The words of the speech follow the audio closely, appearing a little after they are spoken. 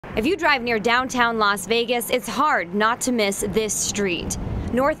If you drive near downtown Las Vegas, it's hard not to miss this street.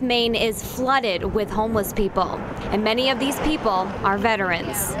 North Main is flooded with homeless people, and many of these people are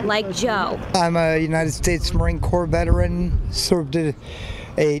veterans, like Joe. I'm a United States Marine Corps veteran, served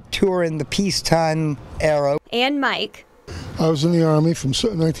a tour in the peacetime era. And Mike. I was in the Army from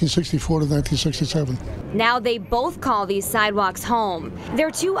 1964 to 1967. Now they both call these sidewalks home.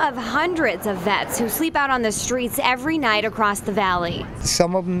 They're two of hundreds of vets who sleep out on the streets every night across the valley.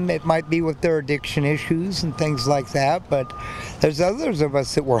 Some of them, it might be with their addiction issues and things like that, but there's others of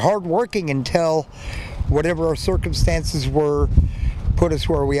us that were hardworking until whatever our circumstances were put us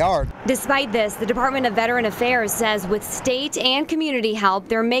where we are. Despite this, the Department of Veteran Affairs says with state and community help,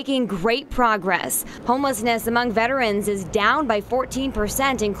 they're making great progress. Homelessness among veterans is down by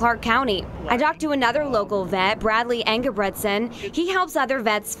 14% in Clark County. I talked to another local vet, Bradley Engebretson. He helps other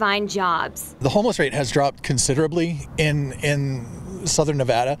vets find jobs. The homeless rate has dropped considerably in southern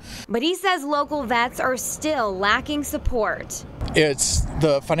Nevada. But he says local vets are still lacking support. It's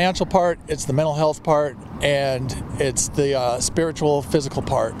the financial part, it's the mental health part, and it's the spiritual, physical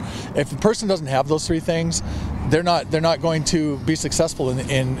part. If a person doesn't have those three things, they're not going to be successful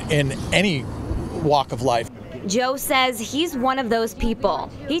in any walk of life. Joe says he's one of those people.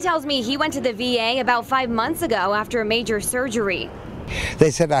 He tells me he went to the VA about 5 months ago after a major surgery.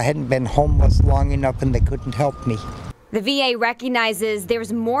 They said I hadn't been homeless long enough and they couldn't help me. The VA recognizes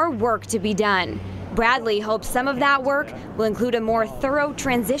there's more work to be done. Bradley hopes some of that work will include a more thorough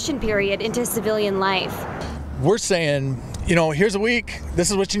transition period into civilian life. We're saying, here's a week,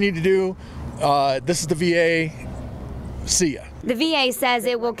 this is what you need to do, this is the VA, see ya. The VA says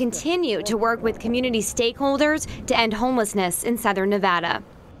it will continue to work with community stakeholders to end homelessness in southern Nevada.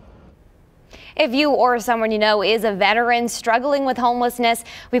 If you or someone you know is a veteran struggling with homelessness,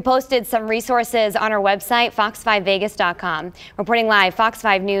 we posted some resources on our website, fox5vegas.com. Reporting live, Fox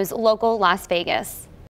 5 News, local Las Vegas.